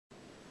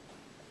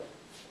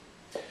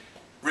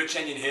Rich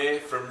Onion here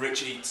from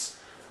RichEats.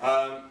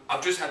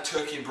 I've just had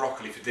turkey and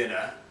broccoli for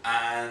dinner,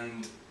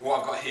 and what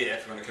I've got here,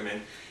 if you want to come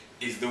in,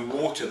 is the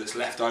water that's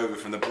left over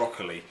from the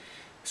broccoli.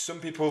 Some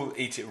people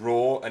eat it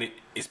raw, and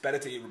it's better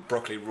to eat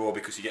broccoli raw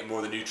because you get more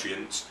of the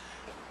nutrients,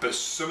 but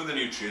some of the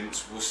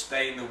nutrients will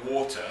stay in the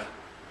water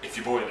if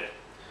you boil it.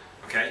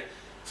 Okay?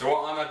 So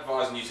what I'm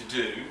advising you to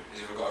do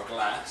is, if I've got a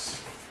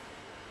glass,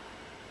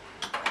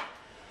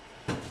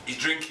 is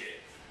drink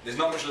it. There's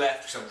not much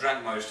left because I've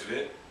drank most of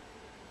it.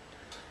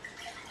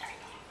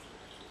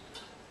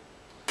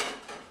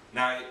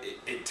 Now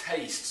it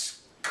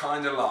tastes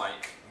kind of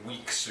like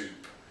weak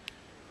soup,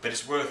 but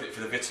it's worth it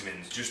for the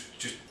vitamins. Just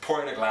pour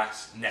it in a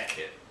glass, neck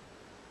it.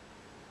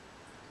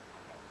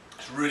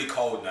 It's really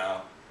cold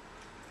now.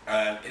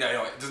 You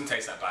know, it doesn't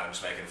taste that bad. I'm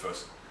just making a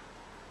fuss.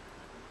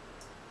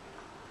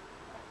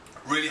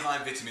 Really high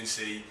in vitamin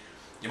C.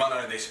 You might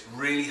not know this.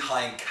 Really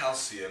high in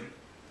calcium.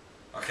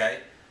 Okay.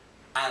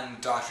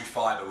 And dietary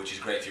fibre, which is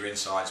great for your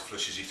insides,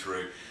 flushes you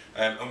through.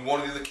 And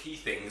one of the other key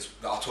things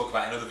that I'll talk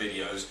about in other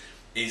videos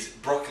is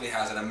broccoli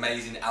has an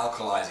amazing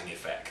alkalizing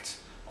effect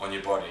on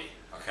your body.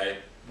 Okay,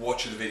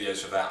 watch the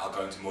videos for that. I'll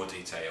go into more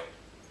detail.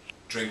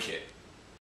 Drink it.